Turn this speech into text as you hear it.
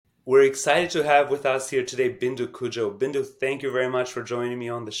We're excited to have with us here today Bindu Cudjoe. Bindu, thank you very much for joining me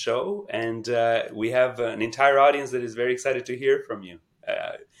on the show. And we have an entire audience that is very excited to hear from you.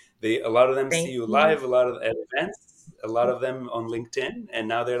 A lot of them see Thank you you. live, a lot of at events, a lot of them on LinkedIn. And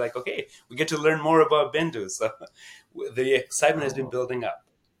now they're like, okay, we get to learn more about Bindu. So the excitement has been Oh, building up.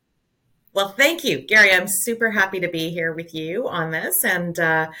 well, thank you, Gary. I'm super happy to be here with you on this and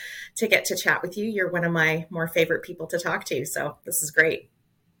to get to chat with you. You're one of my more favorite people to talk to, so this is great.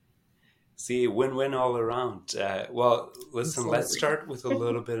 See, win-win all around. Well, listen, let's Absolutely. start with a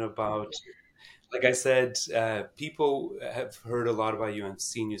little bit about, like I said, people have heard a lot about you and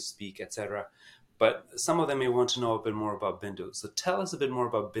seen you speak, etc. But some of them may want to know a bit more about Bindu. So tell us a bit more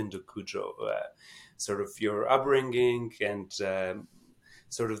about Bindu Cudjoe, sort of your upbringing and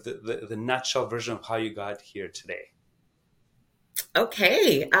sort of the nutshell version of how you got here today.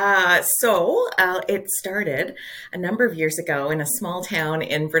 Okay, so it started a number of years ago in a small town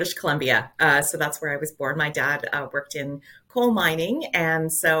in British Columbia. So that's where I was born. My dad worked in coal mining,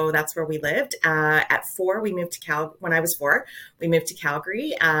 and so that's where we lived. At four, we moved to When I was four, we moved to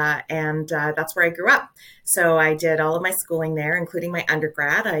Calgary, and that's where I grew up. So I did all of my schooling there, including my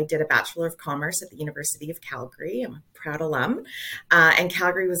undergrad. I did a Bachelor of Commerce at the University of Calgary. I'm a proud alum. And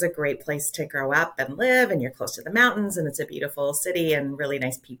Calgary was a great place to grow up and live, and you're close to the mountains, and it's a beautiful city and really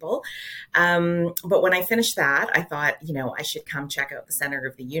nice people. But when I finished that, I thought, I should come check out the center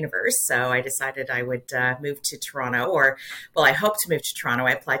of the universe. So I decided I would move to Toronto, or well, I hoped to move to Toronto.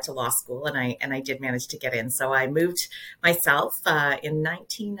 I applied to law school, and I did manage to get in. So I moved myself in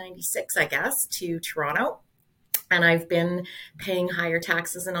 1996, I guess, to Toronto, and I've been paying higher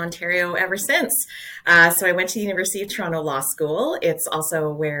taxes in Ontario ever since. So I went to the University of Toronto Law School. It's also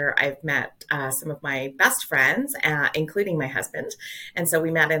where I've met some of my best friends, including my husband. And so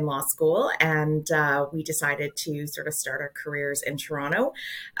we met in law school, and we decided to sort of start our careers in Toronto.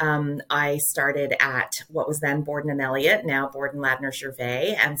 I started at what was then Borden and Elliott, now Borden Ladner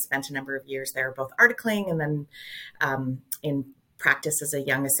Gervais, and spent a number of years there, both articling and then in practice as a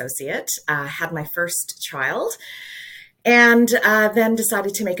young associate. Had my first child, and then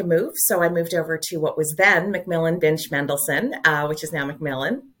decided to make a move. So I moved over to what was then McMillan Binch Mendelsohn, which is now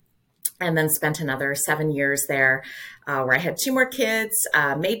McMillan, and then spent another 7 years there, where I had two more kids,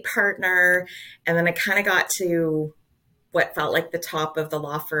 made partner, and then I kind of got to what felt like the top of the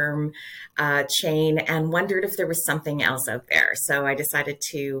law firm chain and wondered if there was something else out there. So I decided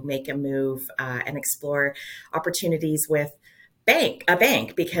to make a move and explore opportunities with a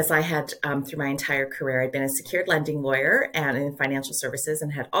bank, because I had, through my entire career, I'd been a secured lending lawyer and in financial services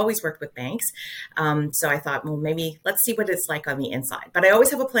and had always worked with banks. So I thought, well, maybe let's see what it's like on the inside. But I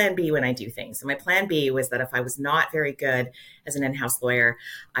always have a plan B when I do things. And my plan B was that if I was not very good as an in-house lawyer,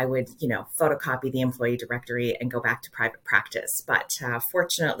 I would, photocopy the employee directory and go back to private practice. But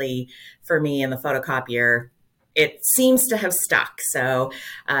fortunately for me in the photocopier, it seems to have stuck. So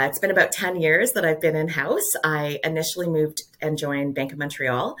it's been about 10 years that I've been in house. I initially moved and joined Bank of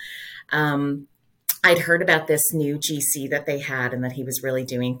Montreal. Um, I'd heard about this new GC that they had and that he was really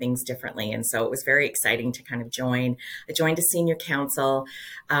doing things differently. And so it was very exciting to kind of join. I joined a senior counsel,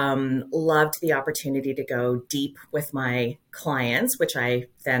 loved the opportunity to go deep with my clients, which I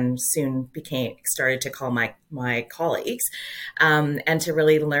then soon started to call my colleagues, and to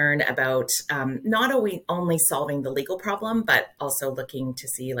really learn about not only solving the legal problem, but also looking to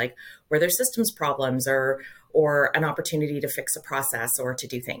see like were there systems problems or an opportunity to fix a process or to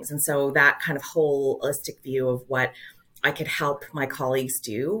do things. And so that kind of holistic view of what I could help my colleagues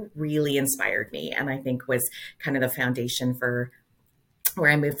do really inspired me, and I think was kind of the foundation for where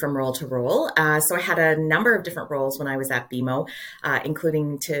I moved from role to role. So I had a number of different roles when I was at BMO,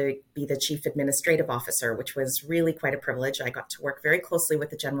 including to be the chief administrative officer, which was really quite a privilege. I got to work very closely with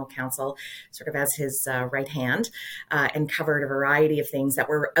the general counsel, sort of as his right hand, and covered a variety of things that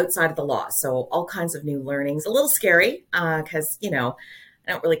were outside of the law. So all kinds of new learnings, a little scary because, I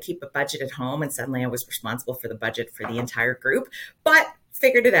don't really keep a budget at home, and suddenly I was responsible for the budget for the entire group. But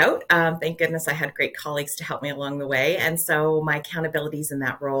figured it out. Thank goodness I had great colleagues to help me along the way. And so my accountabilities in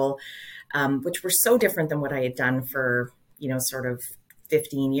that role, which were so different than what I had done for, sort of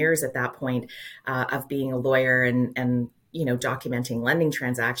 15 years at that point, of being a lawyer and documenting lending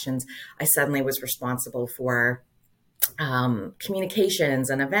transactions, I suddenly was responsible for communications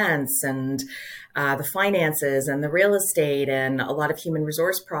and events and the finances and the real estate and a lot of human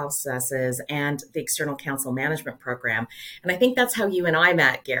resource processes and the external counsel management program. And I think that's how you and I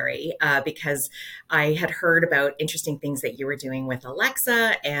met, Gary, because I had heard about interesting things that you were doing with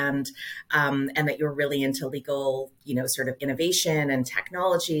Alexa, and that you were really into legal, sort of innovation and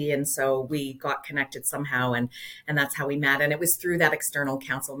technology. And so we got connected somehow, and that's how we met. And it was through that external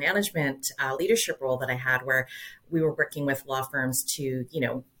counsel management leadership role that I had, where we were working with law firms to,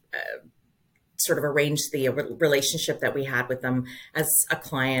 sort of arrange the relationship that we had with them as a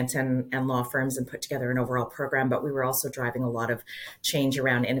client and law firms, and put together an overall program. But we were also driving a lot of change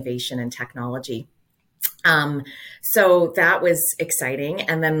around innovation and technology. So that was exciting.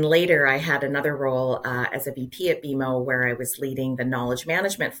 And then later I had another role as a VP at BMO, where I was leading the knowledge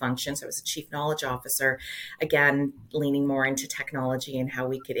management function. So I was a chief knowledge officer, again, leaning more into technology and how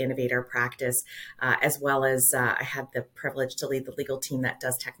we could innovate our practice, as well as I had the privilege to lead the legal team that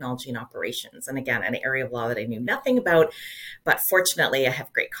does technology and operations. And again, an area of law that I knew nothing about, but fortunately I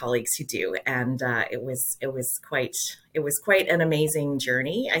have great colleagues who do. And it was quite an amazing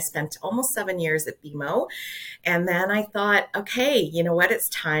journey. I spent almost 7 years at BMO. And then I thought, okay, you know what? It's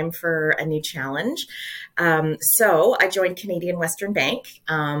time for a new challenge. So I joined Canadian Western Bank.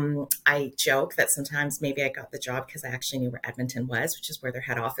 I joke that sometimes maybe I got the job because I actually knew where Edmonton was, which is where their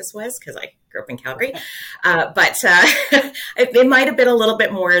head office was, because I grew up in Calgary. But it might have been a little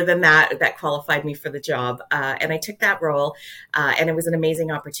bit more than that qualified me for the job. And I took that role, and it was an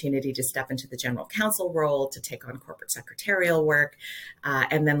amazing opportunity to step into the general counsel role, to take on corporate secretarial work.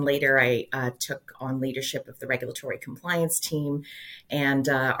 And then later I took on leadership of the regulatory compliance team and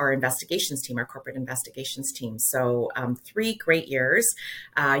our investigations team, our corporate investigations team. So 3 great years.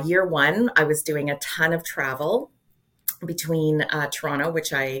 Year 1, I was doing a ton of travel between Toronto,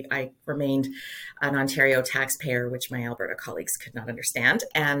 which I remained an Ontario taxpayer, which my Alberta colleagues could not understand,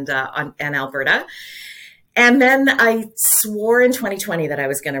 and Alberta. And then I swore in 2020 that I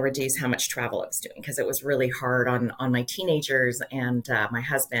was going to reduce how much travel I was doing, because it was really hard on my teenagers and my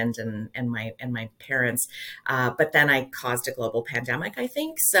husband and my parents. But then I caused a global pandemic, I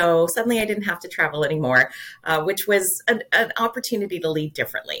think. So suddenly I didn't have to travel anymore, which was an opportunity to lead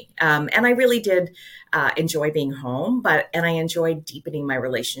differently. And I really did enjoy being home, and I enjoyed deepening my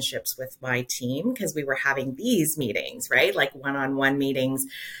relationships with my team, because we were having these meetings, right? Like one-on-one meetings,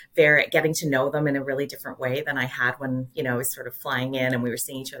 getting to know them in a really different way than I had when, I was sort of flying in and we were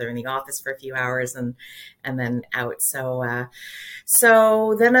seeing each other in the office for a few hours and then out. So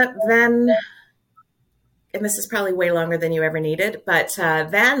then, and this is probably way longer than you ever needed, but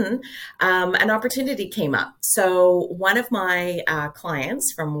then an opportunity came up. So one of my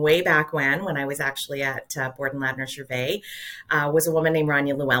clients from way back when I was actually at Borden Ladner Gervais, was a woman named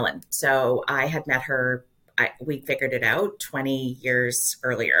Rania Llewellyn. So I had met her. We figured it out 20 years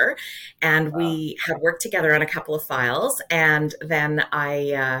earlier, and we had worked together on a couple of files. And then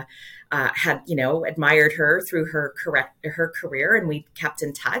I had, admired her through her career, and we kept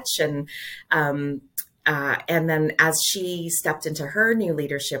in touch. And then as she stepped into her new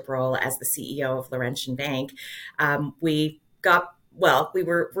leadership role as the CEO of Laurentian Bank, we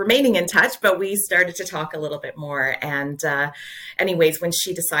were remaining in touch, but we started to talk a little bit more. And anyways, when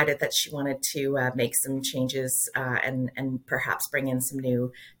she decided that she wanted to make some changes and perhaps bring in some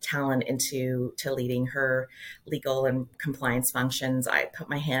new talent into leading her legal and compliance functions, I put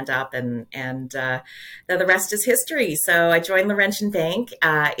my hand up, and the rest is history. So I joined Laurentian Bank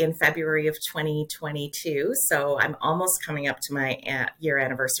in February of 2022. So I'm almost coming up to my year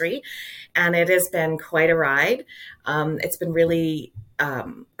anniversary, and it has been quite a ride. It's been really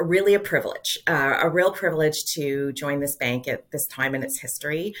a privilege, a real privilege to join this bank at this time in its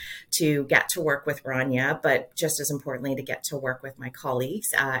history, to get to work with Rania, but just as importantly, to get to work with my colleagues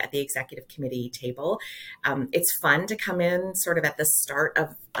at the executive committee table. It's fun to come in sort of at the start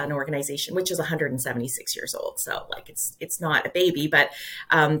of an organization, which is 176 years old. So like it's not a baby, but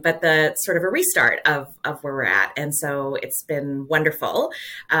the sort of a restart of where we're at. And so it's been wonderful.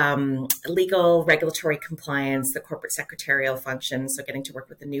 Legal, regulatory compliance, the corporate secretarial function. So getting to work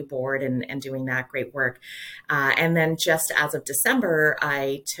with the new board and doing that great work. And then just as of December,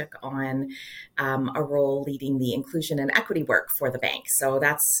 I took on a role leading the inclusion and equity work for the bank. So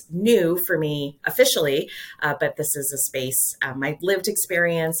that's new for me officially, but this is a space, my lived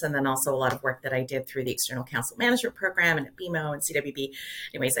experience, and then also a lot of work that I did through the external counsel management program and at BMO and CWB.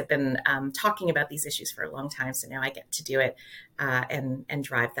 Anyways, I've been talking about these issues for a long time, so now I get to do it and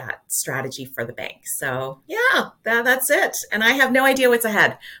drive that strategy for the bank. So yeah, that's it. And I have no idea what's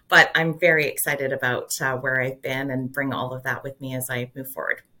ahead, but I'm very excited about where I've been and bring all of that with me as I move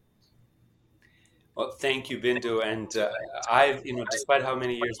forward. Well, thank you, Bindu. And I've, despite how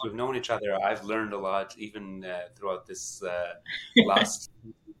many years we've known each other, I've learned a lot, even throughout this last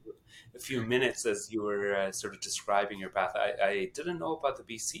few minutes as you were sort of describing your path. I didn't know about the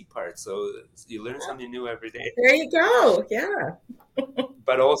BC part, so you learn something new every day. There you go. Yeah.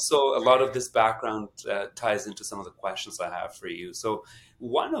 But also, a lot of this background ties into some of the questions I have for you. So,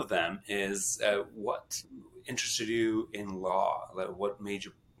 one of them is what interested you in law? Like, what made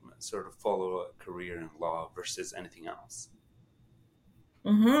you sort of follow a career in law versus anything else?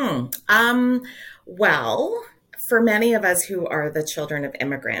 Hmm. Well, for many of us who are the children of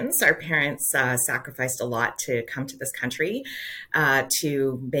immigrants, our parents sacrificed a lot to come to this country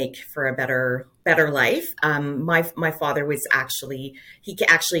to make for a better life. My father was actually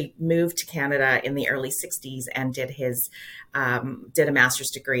moved to Canada in the early '60s and did a master's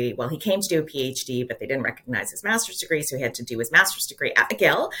degree. Well, he came to do a PhD, but they didn't recognize his master's degree, so he had to do his master's degree at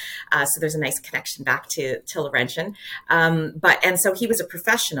McGill. So there's a nice connection back to Laurentian. And so he was a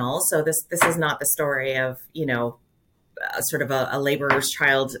professional. So this is not the story of sort of a laborer's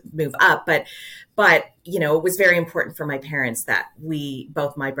child move up, but it was very important for my parents that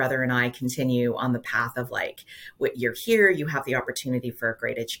both my brother and I, continue on the path of like, what you're here, you have the opportunity for a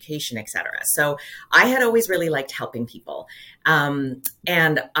great education, etc. So I had always really liked helping people, and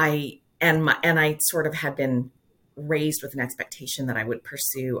I sort of had been raised with an expectation that I would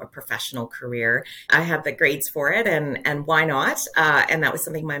pursue a professional career. I had the grades for it, and why not? And that was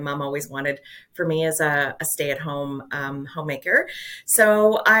something my mom always wanted for me as a stay-at-home homemaker.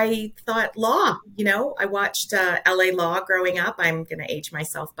 So I thought law. I watched LA Law growing up. I'm going to age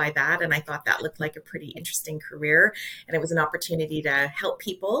myself by that, and I thought that looked like a pretty interesting career, and it was an opportunity to help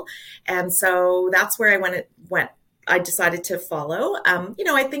people. And so that's where I decided to follow.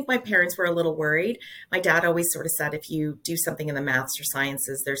 I think my parents were a little worried. My dad always sort of said, if you do something in the maths or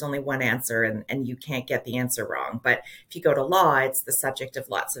sciences, there's only one answer, and you can't get the answer wrong. But if you go to law, it's the subject of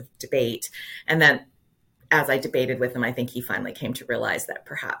lots of debate. And then as I debated with him, I think he finally came to realize that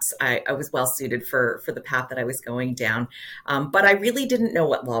perhaps I was well suited for the path that I was going down. But I really didn't know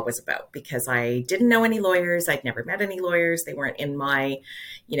what law was about because I didn't know any lawyers. I'd never met any lawyers. They weren't in my,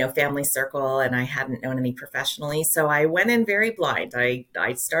 family circle, and I hadn't known any professionally. So I went in very blind. I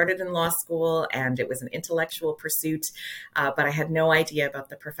started in law school, and it was an intellectual pursuit, but I had no idea about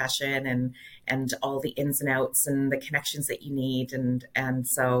the profession and all the ins and outs and the connections that you need. And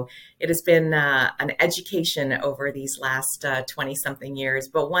so it has been an education over these last 20 something years,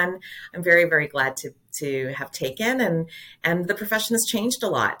 but one I'm very, very glad to have taken. And the profession has changed a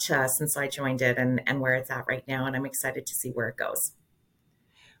lot since I joined it and where it's at right now. And I'm excited to see where it goes.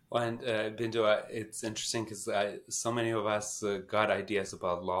 Well, and Bindu, it's interesting because so many of us got ideas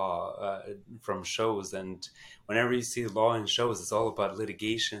about law from shows, and whenever you see law in shows, it's all about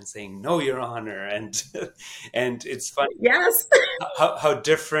litigation, saying "No, Your Honor," and and it's funny Yes, how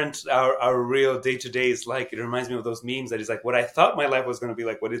different our real day to day is like. It reminds me of those memes that is like what I thought my life was going to be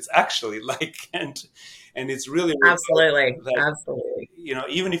like, what it's actually like, and it's really absolutely. that Absolutely.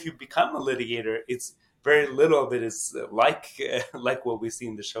 even if you become a litigator, it's very little of it is like like what we see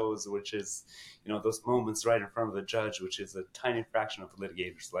in the shows, which is those moments right in front of the judge, which is a tiny fraction of a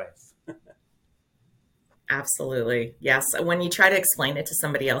litigator's life. Absolutely. Yes. When you try to explain it to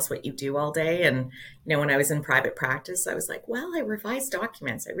somebody else what you do all day, and when I was in private practice, I was like, well, I revise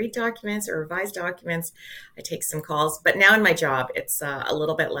documents, I read documents, I revise documents, I take some calls. But now in my job, it's a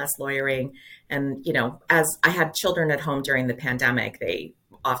little bit less lawyering. And, as I had children at home during the pandemic, they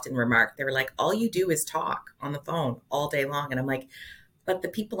often remarked, they were like, all you do is talk on the phone all day long. And I'm like, but the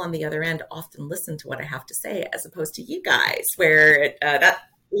people on the other end often listen to what I have to say, as opposed to you guys, where that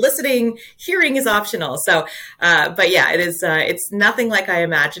hearing is optional. So, but yeah, it is. It's nothing like I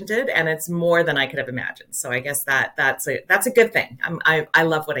imagined it, and it's more than I could have imagined. So I guess that's a good thing. I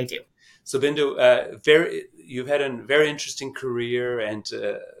love what I do. So Bindu, you've had a very interesting career, and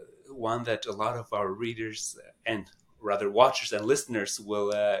one that a lot of our readers and rather watchers and listeners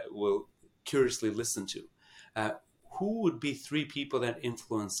will curiously listen to. Uh, who would be three people that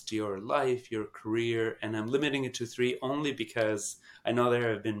influenced your life, your career? And I'm limiting it to three only because I know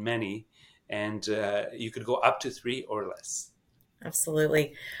there have been many, and you could go up to three or less.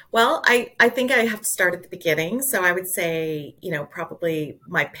 Absolutely. Well, I think I have to start at the beginning. So I would say, probably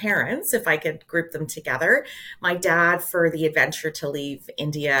my parents, if I could group them together. My dad, for the adventure to leave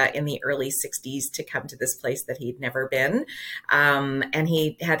India in the early '60s to come to this place that he'd never been. And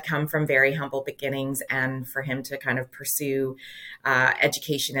he had come from very humble beginnings, and for him to kind of pursue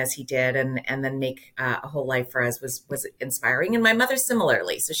education as he did and then make a whole life for us was inspiring. And my mother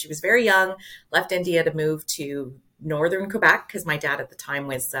similarly. So she was very young, left India to move to northern Quebec, because my dad at the time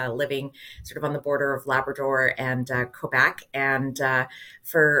was living sort of on the border of Labrador and Quebec. And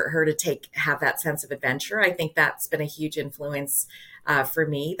for her to have that sense of adventure, I think that's been a huge influence for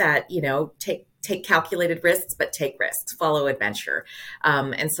me, that, take calculated risks, but take risks, follow adventure.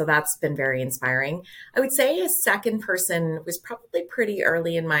 And so that's been very inspiring. I would say a second person was probably pretty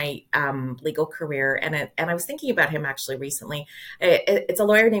early in my legal career. And I was thinking about him actually recently. It's a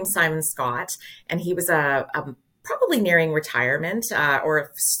lawyer named Simon Scott, and he was probably nearing retirement,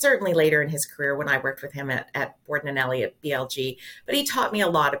 or certainly later in his career when I worked with him at Borden and Elliott BLG. But he taught me a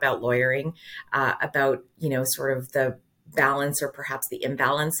lot about lawyering, about, sort of the balance or perhaps the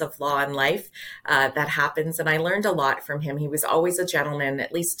imbalance of law and life that happens. And I learned a lot from him. He was always a gentleman,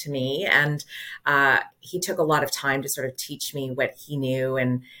 at least to me. And he took a lot of time to sort of teach me what he knew,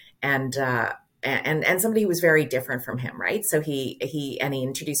 and somebody who was very different from him, right? So he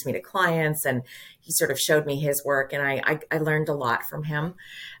introduced me to clients, and he sort of showed me his work, and I learned a lot from him.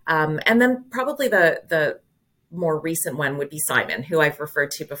 And then probably the more recent one would be Simon, who I've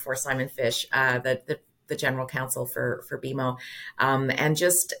referred to before, Simon Fish, the general counsel for BMO, and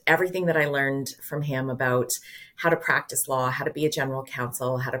just everything that I learned from him about how to practice law, how to be a general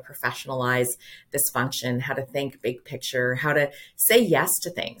counsel, how to professionalize this function, how to think big picture, how to say yes to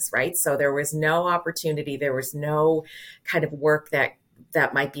things, right? So there was no opportunity, there was no kind of work that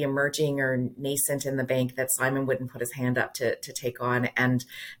might be emerging or nascent in the bank that Simon wouldn't put his hand up to take on. And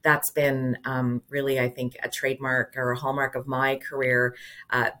that's been really, I think, a trademark or a hallmark of my career,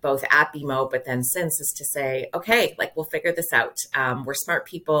 both at BMO, but then since, is to say, okay, like, we'll figure this out. We're smart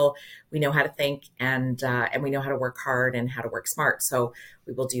people. We know how to think, and we know how to work hard and how to work smart. So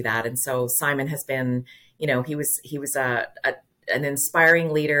we will do that. And so Simon has been, he was an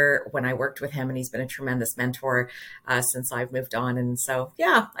inspiring leader when I worked with him, and he's been a tremendous mentor since I've moved on. And so,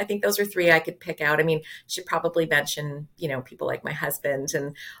 yeah, I think those are three I could pick out. I mean, should probably mention, people like my husband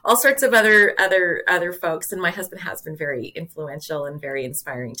and all sorts of other folks. And my husband has been very influential and very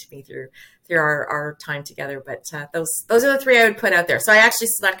inspiring to me through our time together. But those are the three I would put out there. So I actually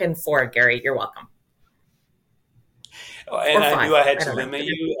snuck in four, Gary. You're welcome. And Or I knew five. I had I to don't know. limit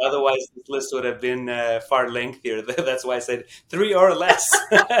you, otherwise this list would have been far lengthier. That's why I said three or less.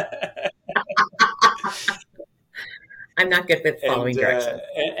 I'm not good with and, following uh, directions.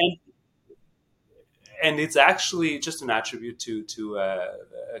 and and it's actually just an attribute to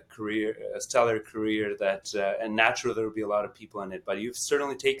a career, a stellar career, that and naturally there will be a lot of people in it. But you've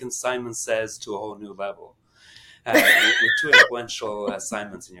certainly taken Simon Says to a whole new level with two influential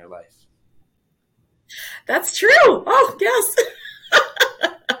Simons in your life. That's true. Oh, yes.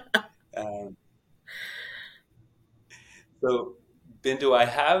 Um, so, Bindu, I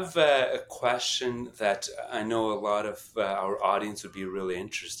have a question that I know a lot of our audience would be really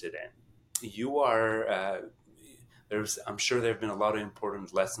interested in. You are I'm sure there have been a lot of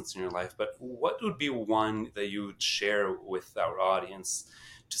important lessons in your life, but what would be one that you would share with our audience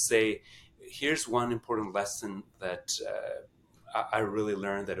to say, here's one important lesson that I really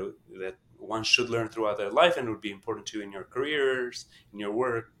learned that one should learn throughout their life, and it would be important to you in your careers, in your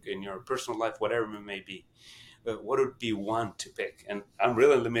work, in your personal life, whatever it may be. What would be one to pick? And I'm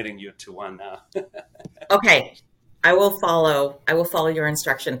really limiting you to one now. Okay. I will follow your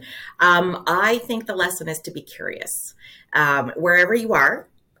instruction. I think the lesson is to be curious. Wherever you are,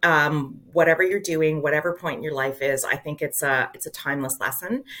 whatever you're doing, whatever point in your life is, I think it's a timeless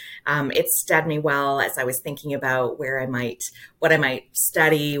lesson. It steadied me well as I was thinking about what I might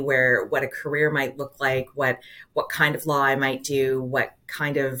study, what a career might look like, what kind of law I might do, what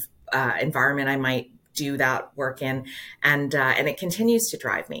kind of environment I might do that work in, and it continues to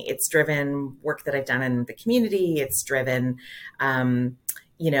drive me. It's driven work that I've done in the community. It's driven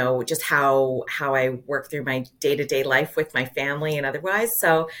just how I work through my day-to-day life with my family and otherwise.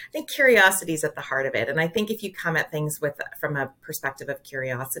 So I think curiosity is at the heart of it. And I think if you come at things from a perspective of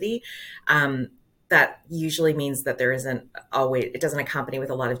curiosity, that usually means that it doesn't accompany with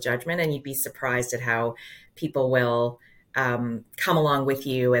a lot of judgment, and you'd be surprised at how people will come along with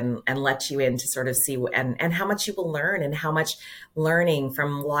you and let you in to sort of see and how much you will learn, and how much learning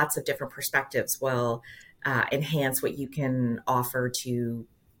from lots of different perspectives will enhance what you can offer to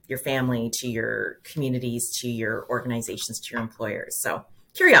your family, to your communities, to your organizations, to your employers. So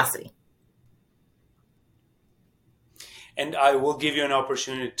curiosity. And I will give you an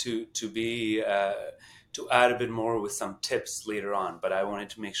opportunity to add a bit more with some tips later on. But I wanted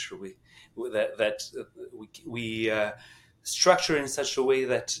to make sure we structure in such a way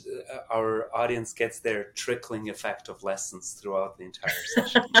that our audience gets their trickling effect of lessons throughout the entire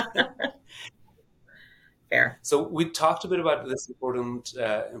session. Fair. So we talked a bit about this important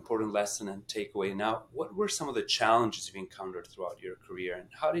lesson and takeaway. Now, what were some of the challenges you've encountered throughout your career, and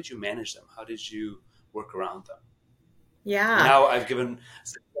how did you manage them? How did you work around them? And Yeah, now I've given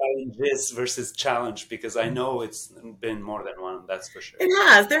challenges versus challenge because I know it's been more than one. That's for sure. it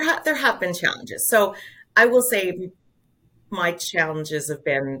has. There have been challenges. So I will say my challenges have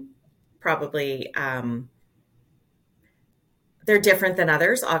been probably they're different than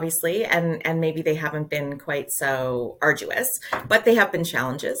others, obviously, and maybe they haven't been quite so arduous, but they have been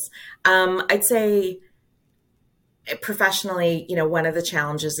challenges. I'd say professionally, one of the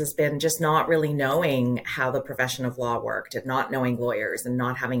challenges has been just not really knowing how the profession of law worked and not knowing lawyers and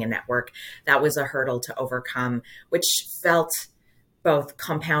not having a network. That was a hurdle to overcome, which felt both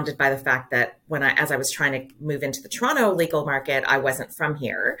compounded by the fact that as I was trying to move into the Toronto legal market, I wasn't from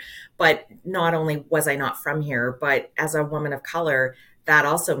here. But not only was I not from here, but as a woman of color, that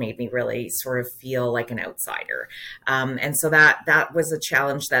also made me really sort of feel like an outsider. And so that was a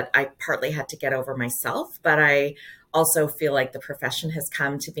challenge that I partly had to get over myself, but I also feel like the profession has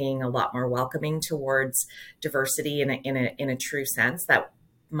come to being a lot more welcoming towards diversity in a true sense that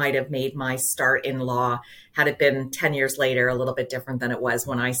might have made my start in law, had it been 10 years later, a little bit different than it was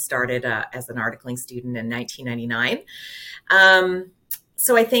when I started as an articling student in 1999.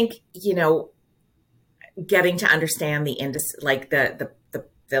 So I think, getting to understand the industry, like the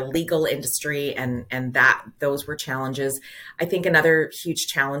legal industry, and that those were challenges. I think another huge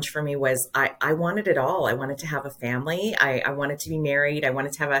challenge for me was I wanted it all. I wanted to have a family. I wanted to be married. I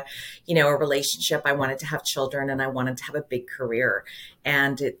wanted to have a relationship. I wanted to have children, and I wanted to have a big career.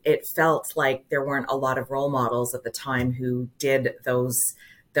 And it felt like there weren't a lot of role models at the time who did those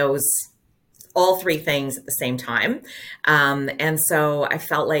all three things at the same time. And so I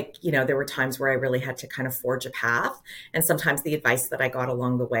felt like, there were times where I really had to kind of forge a path. And sometimes the advice that I got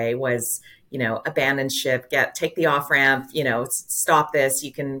along the way was, abandon ship, take the off ramp, stop this,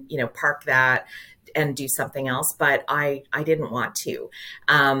 you can, park that and do something else. But I didn't want to.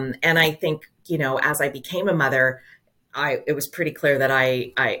 And I think, as I became a mother, it was pretty clear that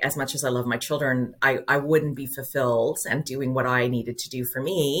I, as much as I love my children, I wouldn't be fulfilled and doing what I needed to do for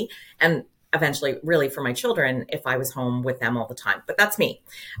me. And eventually really for my children if I was home with them all the time. But that's me.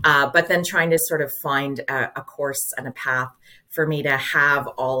 But then trying to sort of find a course and a path for me to have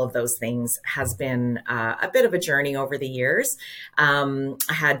all of those things has been a bit of a journey over the years. I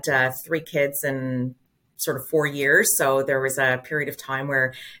had 3 kids in sort of 4 years. So there was a period of time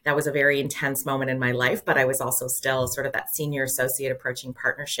where that was a very intense moment in my life, but I was also still sort of that senior associate approaching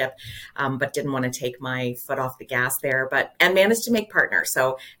partnership, but didn't want to take my foot off the gas there, and managed to make partner.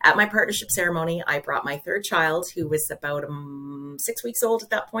 So at my partnership ceremony, I brought my third child, who was about 6 weeks old at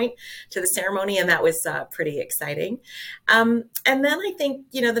that point, to the ceremony. And that was pretty exciting. And then I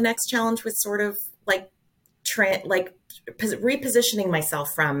think, the next challenge was sort of like repositioning myself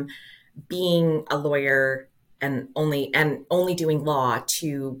from being a lawyer and only doing law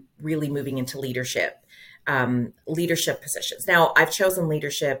to really moving into leadership positions. Now, I've chosen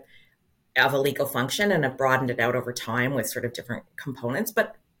leadership of a legal function and have broadened it out over time with sort of different components,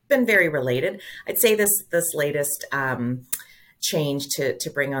 but been very related. I'd say this latest change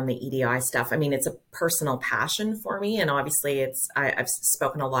to bring on the EDI stuff. I mean, it's a personal passion for me, and obviously, I've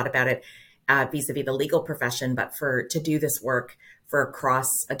spoken a lot about it vis-a-vis the legal profession, but to do this work for across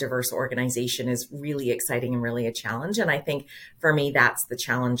a diverse organization is really exciting and really a challenge. And I think for me, that's the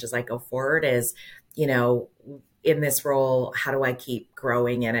challenge as I go forward is, in this role, how do I keep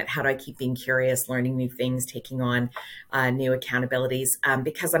growing in it? How do I keep being curious, learning new things, taking on new accountabilities?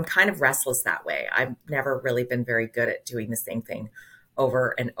 Because I'm kind of restless that way. I've never really been very good at doing the same thing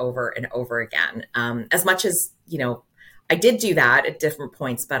over and over and over again. As much as, I did do that at different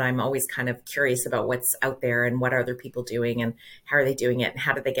points, but I'm always kind of curious about what's out there and what are other people doing and how are they doing it and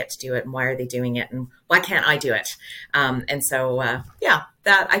how do they get to do it and why are they doing it and why can't I do it? And so,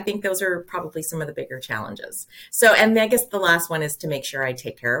 that I think those are probably some of the bigger challenges. So, and I guess the last one is to make sure I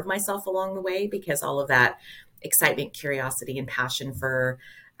take care of myself along the way, because all of that excitement, curiosity, and passion for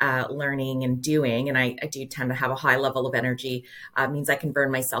learning and doing, and I do tend to have a high level of energy, means I can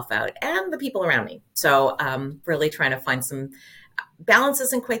burn myself out and the people around me. So really trying to find some balance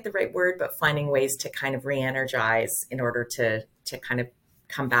isn't quite the right word, but finding ways to kind of re-energize in order to kind of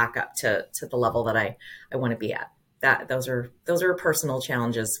come back up to the level that I want to be at. Those are personal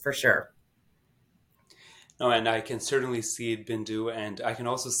challenges for sure. No, and I can certainly see it, Bindu, and I can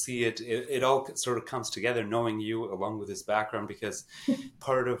also see it all sort of comes together knowing you along with this background, because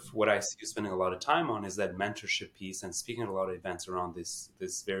part of what I see you spending a lot of time on is that mentorship piece and speaking at a lot of events around this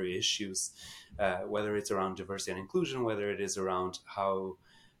very issues, whether it's around diversity and inclusion, whether it is around how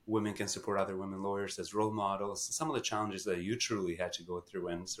women can support other women lawyers as role models, some of the challenges that you truly had to go through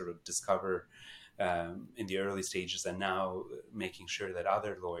and sort of discover in the early stages, and now making sure that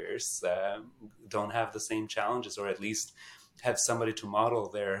other lawyers don't have the same challenges, or at least have somebody to model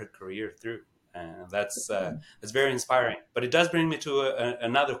their career through. That's very inspiring. But it does bring me to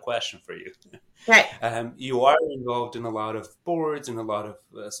another question for you. Right. You are involved in a lot of boards and a lot of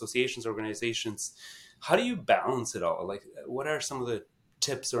associations, organizations. How do you balance it all? Like, what are some of the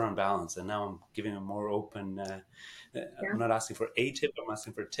tips around balance? And now I'm giving a more open. I'm Yeah. not asking for a tip. I'm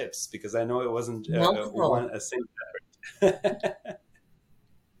asking for tips because I know it wasn't Multiple. a single.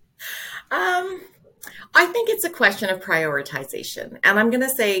 Um, I think it's a question of prioritization. And I'm going to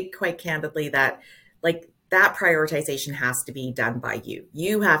say quite candidly that like that prioritization has to be done by you.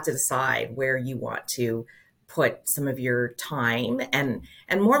 You have to decide where you want to put some of your time and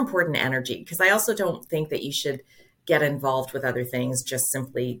more important energy, because I also don't think that you should get involved with other things just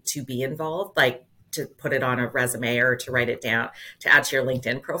simply to be involved, like to put it on a resume or to write it down to add to your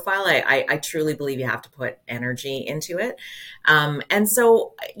LinkedIn profile. I truly believe you have to put energy into it. And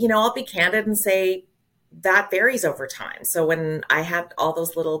so, I'll be candid and say that varies over time. So when I had all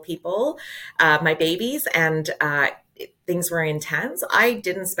those little people, my babies, and things were intense, I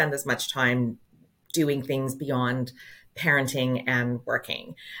didn't spend as much time doing things beyond parenting and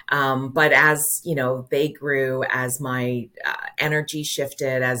working. But as they grew, as my energy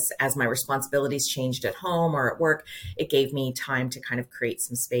shifted, as my responsibilities changed at home or at work, it gave me time to kind of create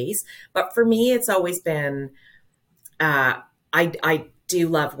some space. But for me, it's always been I do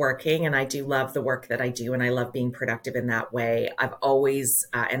love working, and I do love the work that I do, and I love being productive in that way. I've always,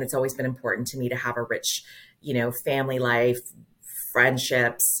 and it's always been important to me to have a rich, family life,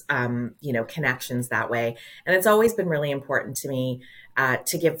 friendships, connections that way. And it's always been really important to me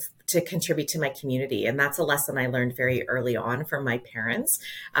to contribute to my community. And that's a lesson I learned very early on from my parents.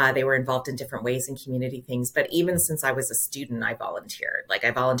 They were involved in different ways in community things. But even since I was a student, I volunteered. Like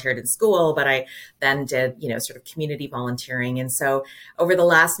I volunteered in school, but I then did, sort of community volunteering. And so over the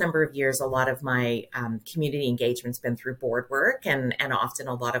last number of years, a lot of my community engagement's been through board work and often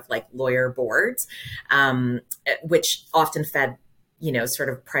a lot of like lawyer boards, which often fed sort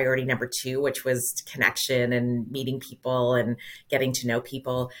of priority number two, which was connection and meeting people and getting to know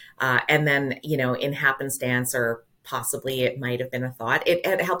people. And then, in happenstance, or possibly it might have been a thought,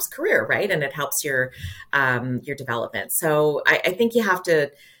 it helps career, right? And it helps your development. So I think you have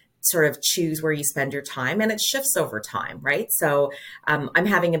to sort of choose where you spend your time, and it shifts over time, right? So I'm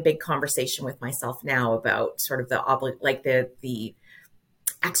having a big conversation with myself now about sort of the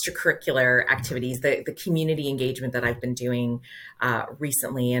extracurricular activities, the community engagement that I've been doing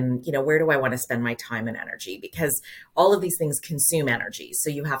recently, and where do I want to spend my time and energy? Because all of these things consume energy,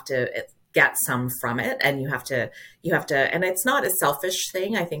 so you have to get some from it, and you have to, and it's not a selfish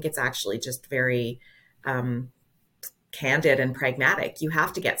thing. I think it's actually just very candid and pragmatic. You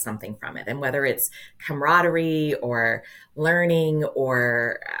have to get something from it, and whether it's camaraderie or learning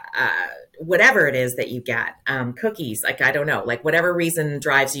or whatever it is that you get, cookies, like I don't know, like whatever reason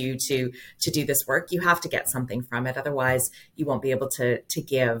drives you to do this work, you have to get something from it. Otherwise, you won't be able to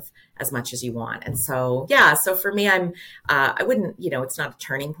give as much as you want. And so, yeah, so for me, I wouldn't, it's not a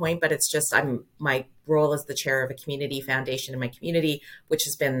turning point, but it's just my role as the chair of a community foundation in my community, which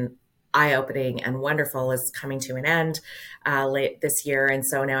has been eye-opening and wonderful, is coming to an end late this year. And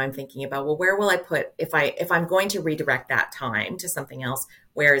so now I'm thinking about, well, where will I put, if I'm going to redirect that time to something else,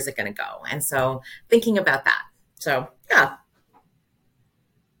 where is it going to go? And so thinking about that. So yeah.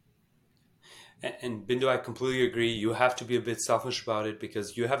 And Bindu, I completely agree. You have to be a bit selfish about it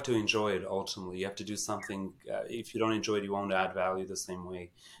because you have to enjoy it ultimately. You have to do something. If you don't enjoy it, you won't add value the same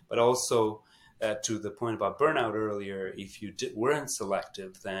way. But also, to the point about burnout earlier, if you weren't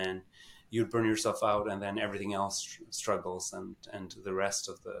selective, then you'd burn yourself out, and then everything else struggles, and the rest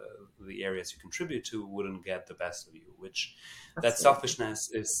of the areas you contribute to wouldn't get the best of you. Which that Absolutely.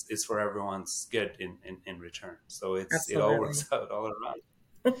 selfishness is for everyone's good in return. So it all Absolutely. works out all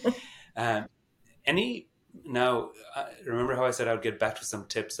around. Um, any Now, remember how I said I'd get back to some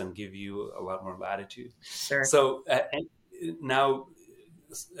tips and give you a lot more latitude. Sure. So now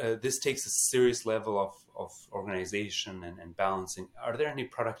this takes a serious level of organization and balancing. Are there any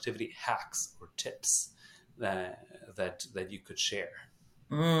productivity hacks or tips that you could share?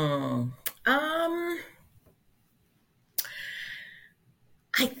 Mm.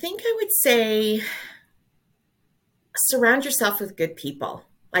 I think I would say surround yourself with good people.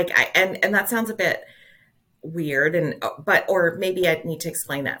 Like and that sounds a bit weird, or maybe I need to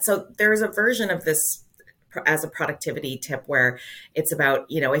explain that. So there's a version of this as a productivity tip where it's about,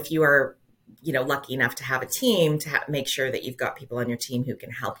 if you are lucky enough to have a team to make sure that you've got people on your team who can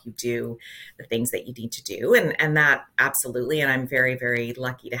help you do the things that you need to do. And that absolutely. And I'm very, very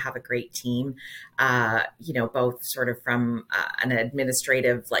lucky to have a great team, both sort of from an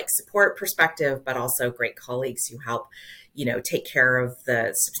administrative like support perspective, but also great colleagues who help, take care of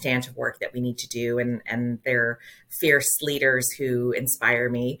the substantive work that we need to do. And they're fierce leaders who inspire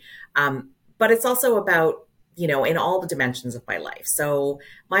me. But it's also about, in all the dimensions of my life. So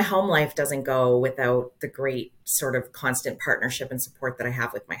my home life doesn't go without the great sort of constant partnership and support that I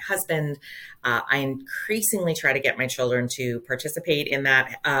have with my husband. I increasingly try to get my children to participate in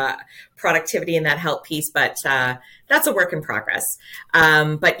that productivity and that help piece, but that's a work in progress.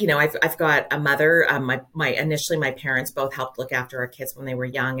 But I've got a mother. Initially my parents both helped look after our kids when they were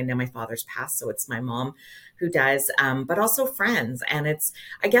young, and now my father's passed, so it's my mom who does. But also friends, and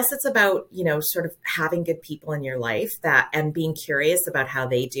I guess it's about sort of having good people in your life and being curious about how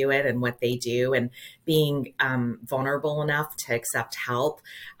they do it and what they do, and being vulnerable enough to accept help,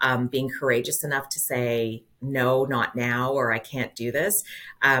 being courageous enough to say, no, not now, or I can't do this.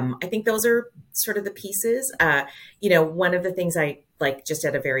 I think those are sort of the pieces. One of the things I like just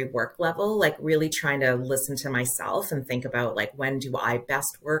at a very work level, like really trying to listen to myself and think about like, when do I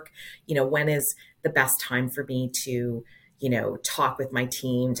best work? When is the best time for me to talk with my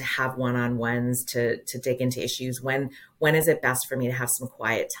team, to have one-on-ones, to dig into issues. When is it best for me to have some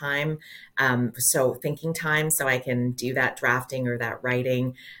quiet time? So thinking time, so I can do that drafting or that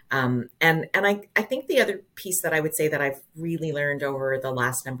writing. And I think the other piece that I would say that I've really learned over the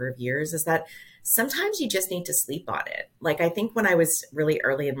last number of years is that sometimes you just need to sleep on it. Like, I think when I was really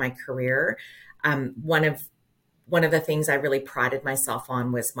early in my career, one of the things I really prided myself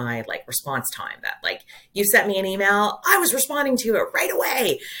on was my like response time, that like, you sent me an email, I was responding to it right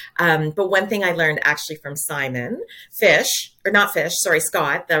away. But one thing I learned actually from Scott,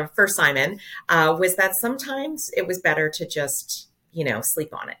 the first Simon, was that sometimes it was better to just,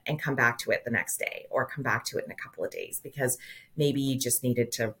 sleep on it and come back to it the next day, or come back to it in a couple of days, because maybe you just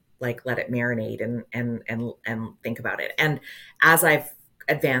needed to like let it marinate and think about it. And as I've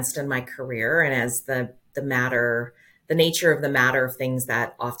advanced in my career, and as the nature of the matter of things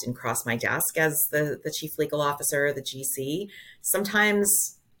that often cross my desk as the chief legal officer, the GC,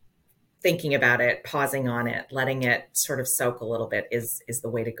 sometimes thinking about it, pausing on it, letting it sort of soak a little bit is the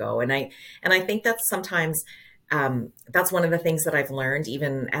way to go. And I think that sometimes that's one of the things that I've learned,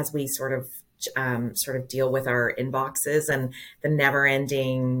 even as we sort of deal with our inboxes and the never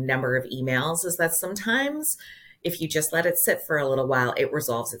ending number of emails, is that sometimes if you just let it sit for a little while, it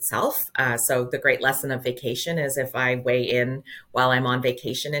resolves itself. So the great lesson of vacation is, if I weigh in while I'm on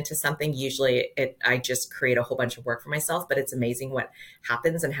vacation into something, usually I just create a whole bunch of work for myself, but it's amazing what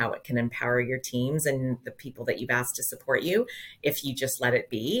happens and how it can empower your teams and the people that you've asked to support you if you just let it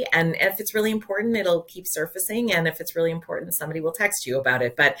be. And if it's really important, it'll keep surfacing. And if it's really important, somebody will text you about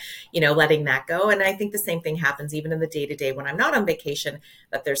it, but letting that go. And I think the same thing happens even in the day-to-day when I'm not on vacation,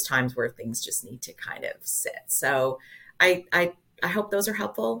 that there's times where things just need to kind of sit. So I hope those are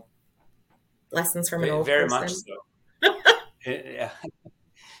helpful lessons from an old Very person. much so. Yeah.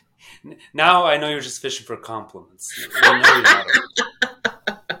 Now I know you're just fishing for compliments. I know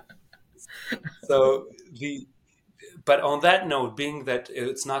you're not. So but on that note, being that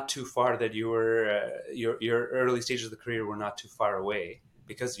it's not too far, that you were your early stages of the career were not too far away,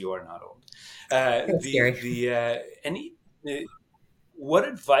 because you are not old. Thanks, Gary. What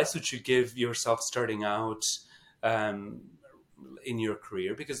advice would you give yourself starting out um, in your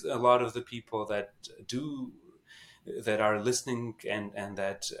career? Because a lot of the people that are listening and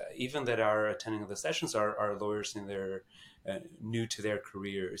that even that are attending the sessions are lawyers, and they're new to their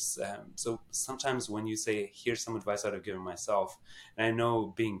careers. So sometimes when you say, here's some advice I'd have given myself, and I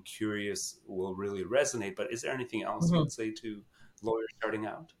know being curious will really resonate, but is there anything else you Mm-hmm. would say to lawyers starting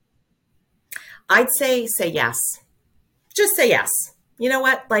out? I'd say yes. Just say yes. You know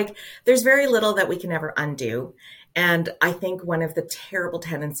what? Like, there's very little that we can ever undo. And I think one of the terrible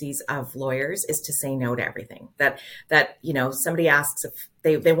tendencies of lawyers is to say no to everything. Somebody asks if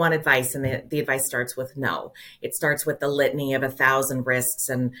they want advice, and the advice starts with no. It starts with the litany of 1,000 risks.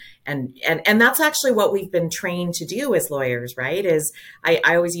 And that's actually what we've been trained to do as lawyers, right? I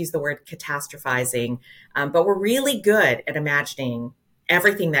always use the word catastrophizing, but we're really good at imagining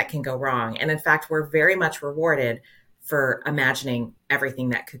everything that can go wrong. And in fact, we're very much rewarded for imagining everything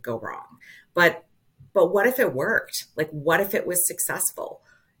that could go wrong. But what if it worked? Like, what if it was successful?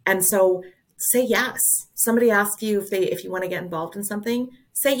 And so say yes. Somebody asks you if you want to get involved in something,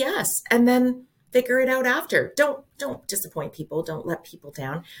 say yes. And then figure it out after. Don't disappoint people, don't let people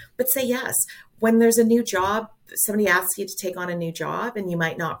down, but say yes. When there's a new job, somebody asks you to take on a new job and you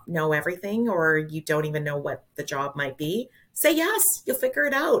might not know everything or you don't even know what the job might be, say yes, you'll figure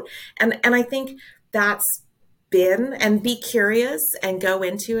it out. And I think that's been, and be curious and go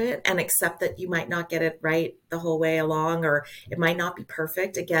into it and accept that you might not get it right the whole way along, or it might not be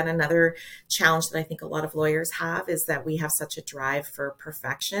perfect. Again, another challenge that I think a lot of lawyers have is that we have such a drive for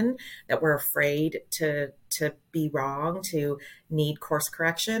perfection that we're afraid to be wrong, to need course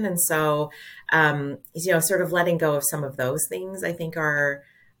correction. And so sort of letting go of some of those things I think are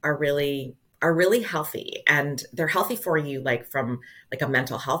really are really healthy, and they're healthy for you, like from like a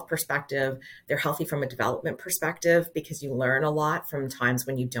mental health perspective. They're healthy from a development perspective because you learn a lot from times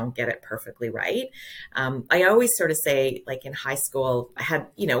when you don't get it perfectly right. I always sort of say, like in high school, I had,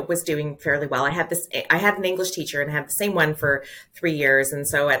 was doing fairly well. I had an English teacher and I had the same one for 3 years. And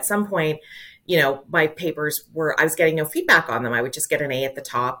so at some point, my papers I was getting no feedback on them. I would just get an A at the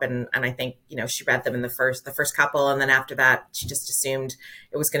top. And I think, she read them in the first couple. And then after that, she just assumed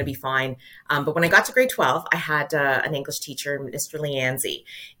it was going to be fine. But when I got to grade 12, I had an English teacher, Mr. Lianzi,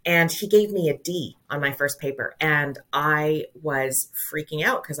 and he gave me a D on my first paper. And I was freaking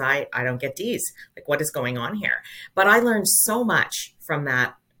out because I don't get Ds. Like, what is going on here? But I learned so much from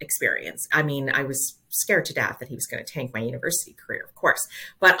that experience. I mean, I was scared to death that he was going to tank my university career, of course.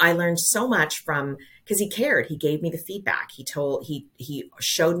 But I learned so much because he cared. He gave me the feedback. He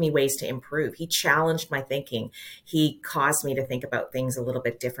showed me ways to improve. He challenged my thinking. He caused me to think about things a little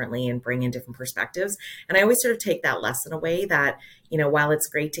bit differently and bring in different perspectives. And I always sort of take that lesson away that, while it's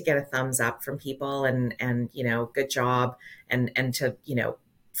great to get a thumbs up from people and good job and to,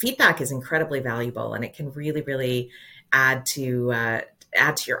 feedback is incredibly valuable, and it can really, really add to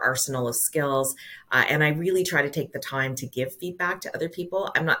your arsenal of skills. And I really try to take the time to give feedback to other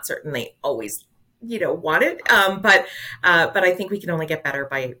people. I'm not certainly always, want it, but I think we can only get better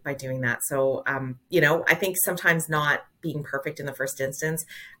by doing that. So, I think sometimes not being perfect in the first instance,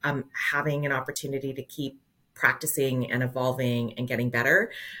 having an opportunity to keep practicing and evolving and getting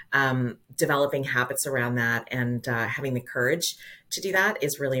better, developing habits around that, and having the courage to do that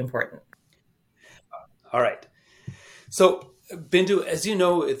is really important. All right. So, Bindu, as you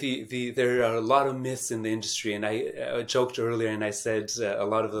know, there are a lot of myths in the industry, and I joked earlier, and I said a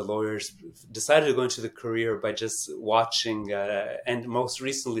lot of the lawyers decided to go into the career by just watching, and most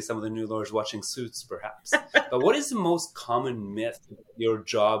recently, some of the new lawyers watching Suits, perhaps. But what is the most common myth of your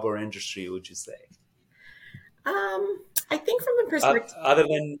job or industry, would you say? I think from a perspective,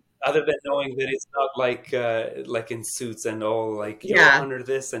 Other than knowing that it's not like in Suits and all, like your yeah, honor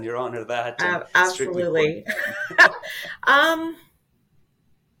this and your honor that and strictly court. absolutely. um,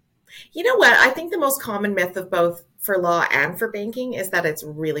 you know what? I think the most common myth of both for law and for banking is that it's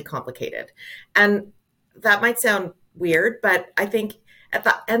really complicated. And that might sound weird, but I think at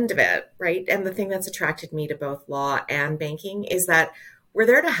the end of it, right? And the thing that's attracted me to both law and banking is that we're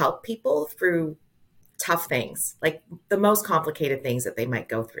there to help people through tough things, like the most complicated things that they might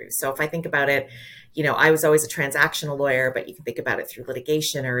go through. So if I think about it, I was always a transactional lawyer, but you can think about it through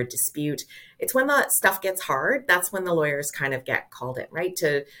litigation or a dispute. It's when the stuff gets hard, that's when the lawyers kind of get called in, right?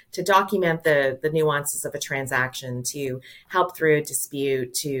 To document the nuances of a transaction, to help through a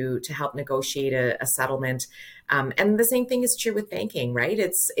dispute, to help negotiate a settlement. And the same thing is true with banking, right?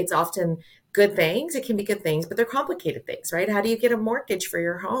 It's often good things. It can be good things, but they're complicated things, right? How do you get a mortgage for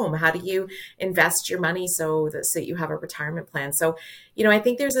your home? How do you invest your money so you have a retirement plan? So, I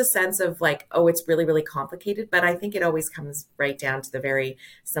think there's a sense of like, oh, it's really, really complicated, but I think it always comes right down to the very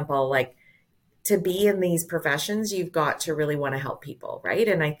simple, like, to be in these professions, you've got to really want to help people, right?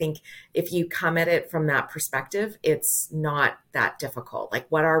 And I think if you come at it from that perspective, it's not that difficult. Like,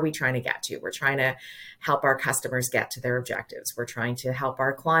 what are we trying to get to? We're trying to help our customers get to their objectives. We're trying to help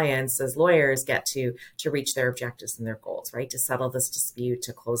our clients as lawyers get to reach their objectives and their goals, right? To settle this dispute,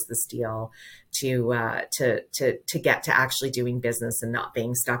 to close this deal, to get to actually doing business and not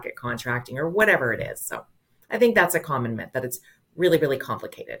being stuck at contracting or whatever it is. So I think that's a common myth, that it's really, really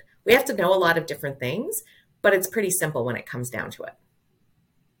complicated. We have to know a lot of different things, but it's pretty simple when it comes down to it.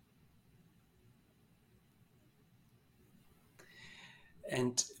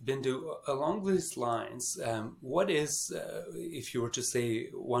 And Bindu, along these lines, what is, if you were to say,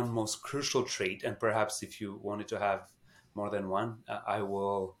 one most crucial trait, and perhaps if you wanted to have more than one,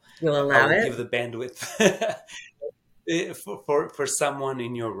 You'll I allow will give it? the bandwidth for someone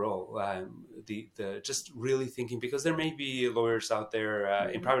in your role. The just really thinking, because there may be lawyers out there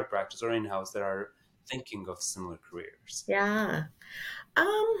in private practice or in house that are thinking of similar careers. Yeah.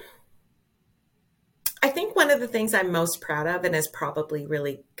 Um, I think one of the things I'm most proud of and has probably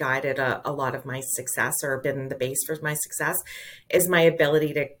really guided a lot of my success or been the base for my success is my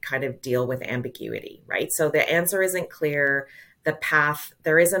ability to kind of deal with ambiguity, right? So the answer isn't clear. The path,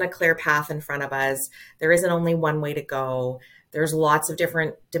 there isn't a clear path in front of us. There isn't only one way to go. There's lots of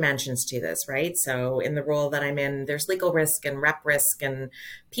different dimensions to this, right? So in the role that I'm in, there's legal risk and rep risk and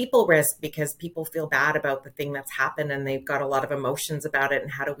people risk because people feel bad about the thing that's happened and they've got a lot of emotions about it.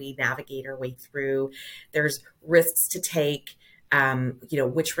 And how do we navigate our way through? There's risks to take.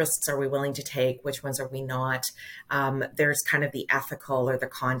 Which risks are we willing to take? Which ones are we not? There's kind of the ethical or the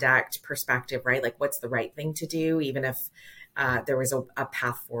conduct perspective, right? Like what's the right thing to do, even if there was a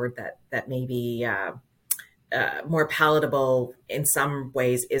path forward that maybe more palatable in some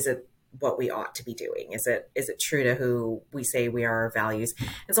ways. Is it what we ought to be doing? Is it true to who we say we are, our values?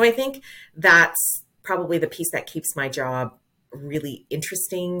 And so I think that's probably the piece that keeps my job really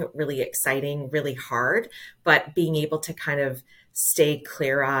interesting, really exciting, really hard, but being able to kind of stay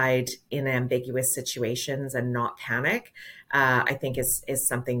clear-eyed in ambiguous situations and not panic, I think is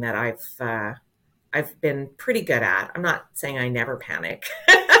something that I've been pretty good at. I'm not saying I never panic,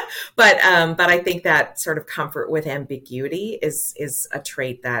 but I think that sort of comfort with ambiguity is a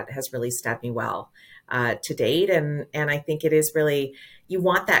trait that has really served me well to date. And I think it is really, you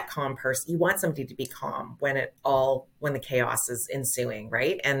want that calm person. You want somebody to be calm when the chaos is ensuing,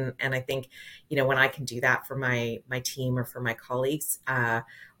 right? And I think, when I can do that for my team or for my colleagues, or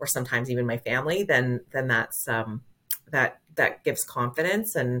sometimes even my family, then that's that gives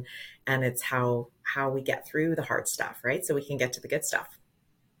confidence, and it's how we get through the hard stuff, right? So we can get to the good stuff.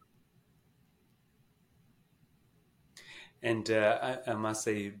 And I must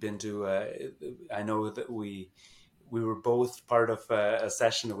say, Bindu, I know that we were both part of a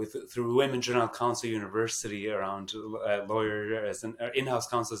session through Women General Counsel University around lawyer as an in-house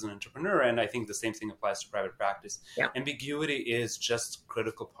counsel as an entrepreneur, and I think the same thing applies to private practice. Yeah. Ambiguity is just a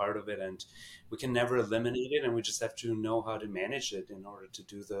critical part of it, and we can never eliminate it, and we just have to know how to manage it in order to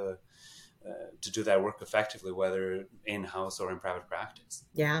do that work effectively, whether in-house or in private practice.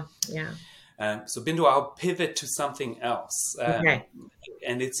 Yeah, yeah. So Bindu, I'll pivot to something else, Okay.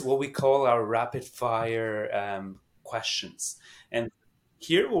 and it's what we call our rapid fire questions. And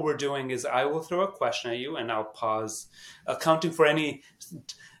here what we're doing is I will throw a question at you and I'll pause, accounting for any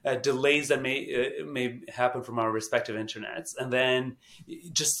delays that may happen from our respective internets, and then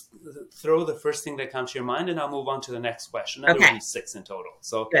just throw the first thing that comes to your mind and I'll move on to the next question. And there will be 6 in total.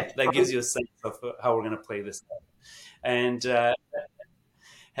 So Good. that gives you a sense of how we're going to play this out. And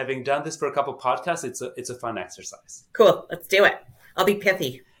having done this for a couple podcasts, it's a fun exercise. Cool. Let's do it. I'll be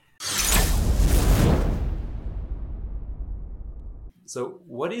pithy. So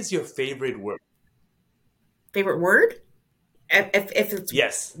what is your favorite word? Favorite word? If it's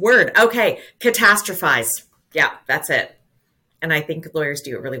Yes. Word. Okay. Catastrophize. Yeah, that's it. And I think lawyers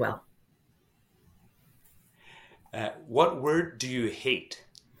do it really well. What word do you hate?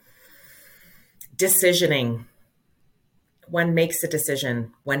 Decisioning. One makes a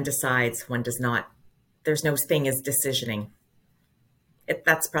decision, one decides, one does not. There's no thing as decisioning.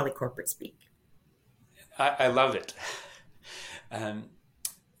 That's probably corporate speak. I love it.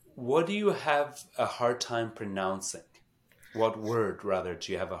 What do you have a hard time pronouncing? What word, rather,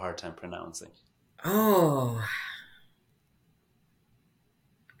 do you have a hard time pronouncing? Oh.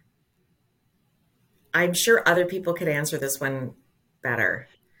 I'm sure other people could answer this one better.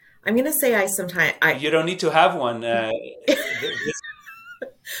 I'm going to say You don't need to have one.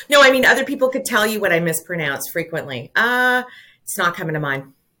 No, I mean, other people could tell you what I mispronounce frequently. It's not coming to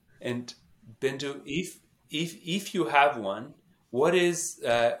mind. And Bindu, if you have one, what is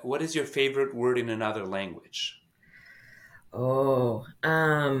your favorite word in another language? Oh,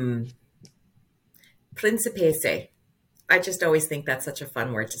 principese. I just always think that's such a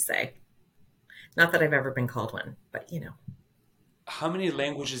fun word to say. Not that I've ever been called one, but How many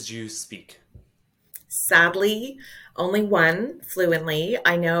languages do you speak? Sadly, only one fluently.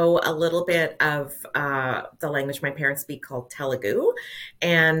 I know a little bit of the language my parents speak called Telugu,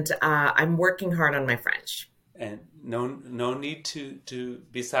 and I'm working hard on my French. And no need to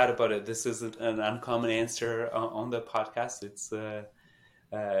be sad about it. This is an uncommon answer on the podcast. It's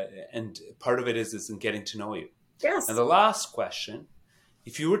and part of it is in getting to know you. Yes. And the last question: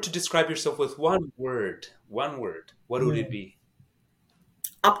 if you were to describe yourself with one word, what would it be?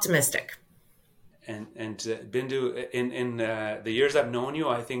 Optimistic. And Bindu, in the years I've known you,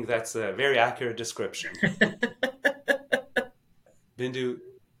 I think that's a very accurate description. Bindu,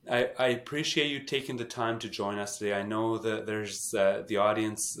 I appreciate you taking the time to join us today. I know that there's the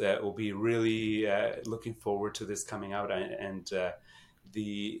audience will be really looking forward to this coming out, and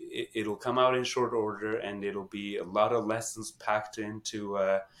it'll come out in short order, and it'll be a lot of lessons packed into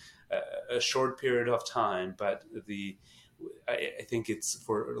a short period of time. But I think it's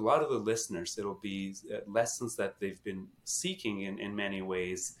for a lot of the listeners, it'll be lessons that they've been seeking in many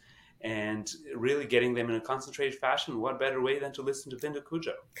ways, and really getting them in a concentrated fashion. What better way than to listen to Bindu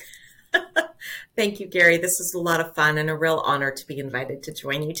Cudjoe? Thank you, Gary. This was a lot of fun and a real honor to be invited to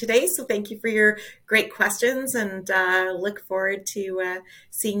join you today. So thank you for your great questions, and look forward to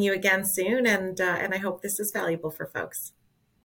seeing you again soon. And I hope this is valuable for folks.